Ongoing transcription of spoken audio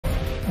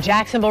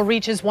Jacksonville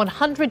reaches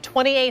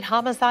 128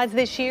 homicides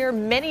this year,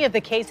 many of the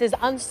cases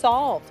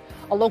unsolved.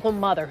 A local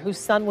mother whose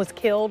son was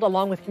killed,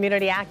 along with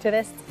community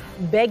activists,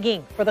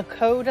 begging for the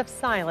code of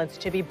silence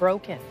to be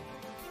broken.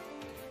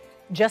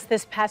 Just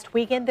this past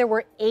weekend, there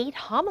were 8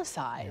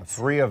 homicides.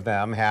 3 of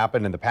them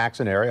happened in the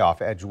Paxson area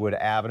off Edgewood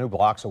Avenue,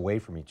 blocks away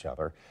from each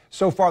other.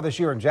 So far this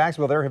year in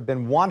Jacksonville, there have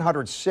been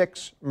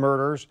 106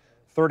 murders.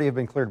 30 have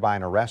been cleared by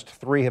an arrest.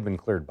 3 have been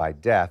cleared by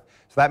death.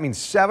 So that means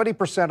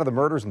 70% of the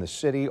murders in the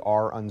city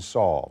are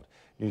unsolved.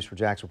 News for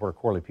Jackson reporter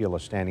Corley Peel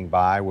is standing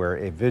by, where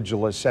a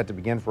vigil is set to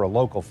begin for a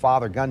local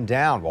father gunned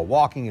down while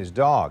walking his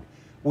dog.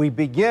 We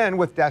begin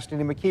with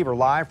Destiny McKeever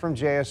live from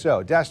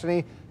JSO.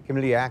 Destiny,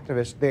 community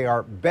activists, they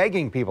are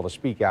begging people to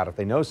speak out if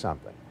they know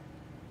something.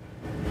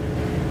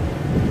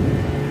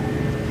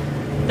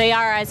 They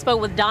are. I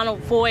spoke with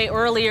Donald Foy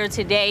earlier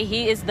today.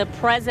 He is the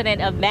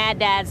president of Mad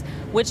Dads,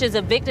 which is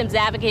a victims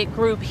advocate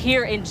group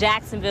here in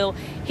Jacksonville.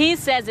 He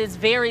says it's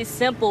very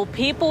simple.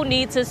 People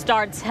need to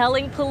start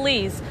telling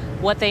police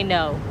what they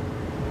know.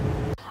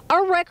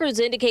 Our records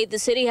indicate the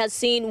city has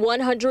seen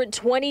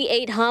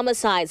 128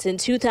 homicides in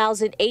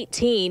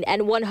 2018,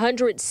 and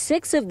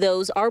 106 of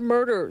those are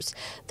murders.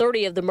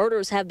 30 of the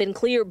murders have been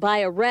cleared by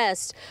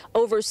arrest.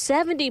 Over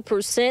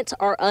 70%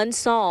 are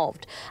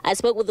unsolved. I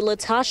spoke with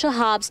Latasha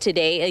Hobbs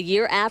today, a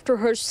year after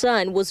her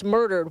son was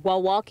murdered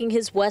while walking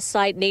his West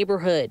Side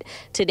neighborhood.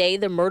 Today,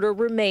 the murder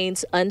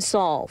remains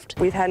unsolved.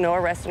 We've had no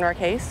arrest in our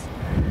case.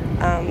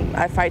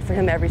 I fight for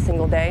him every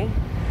single day,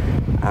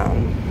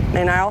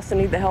 and I also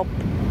need the help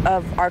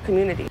of our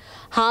community.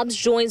 Hobbs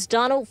joins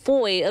Donald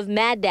Foy of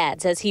Mad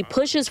Dads as he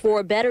pushes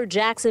for a better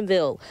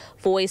Jacksonville.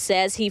 Foy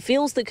says he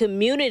feels the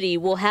community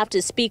will have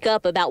to speak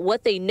up about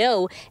what they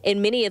know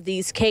in many of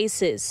these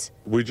cases.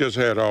 We just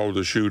had all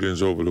the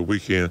shootings over the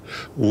weekend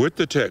with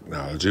the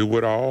technology,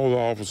 with all the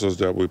officers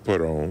that we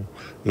put on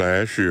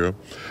last year,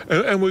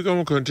 and we're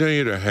going to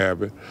continue to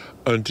have it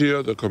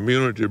until the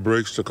community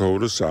breaks the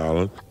code of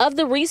silence. Of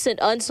the recent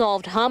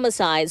unsolved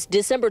homicides,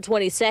 December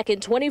 22nd,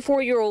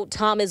 24-year-old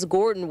Thomas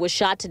Gordon was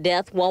shot to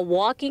death while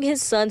walking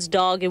his son's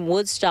dog in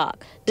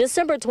Woodstock.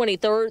 December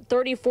 23rd,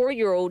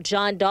 34-year-old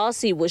John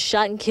Dawsey was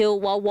shot and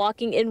killed while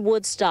walking in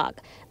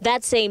Woodstock.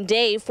 That same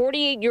day,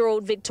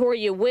 48-year-old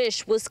Victoria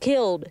Wish was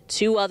killed,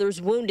 2 others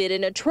wounded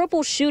in a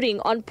triple shooting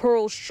on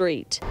Pearl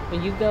Street.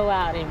 When you go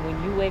out and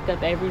when you wake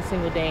up every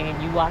single day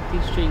and you walk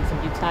these streets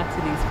and you talk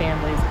to these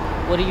families,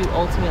 what do you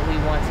ultimately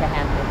want to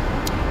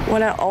happen?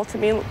 What I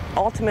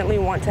ultimately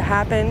want to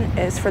happen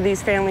is for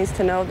these families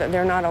to know that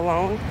they're not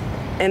alone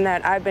and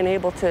that I've been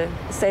able to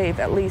save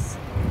at least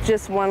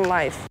just one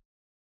life.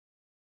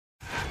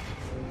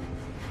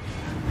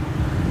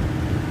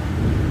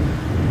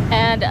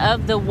 And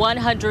of the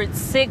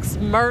 106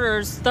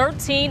 murders,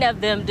 13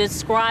 of them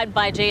described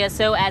by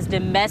JSO as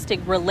domestic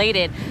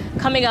related.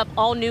 Coming up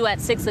all new at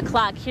 6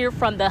 o'clock here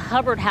from the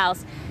Hubbard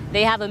House,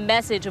 they have a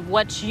message of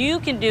what you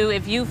can do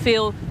if you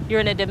feel you're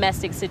in a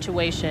domestic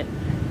situation.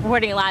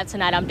 Reporting live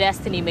tonight, I'm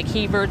Destiny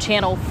McKeever,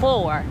 Channel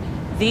 4,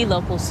 the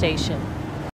local station.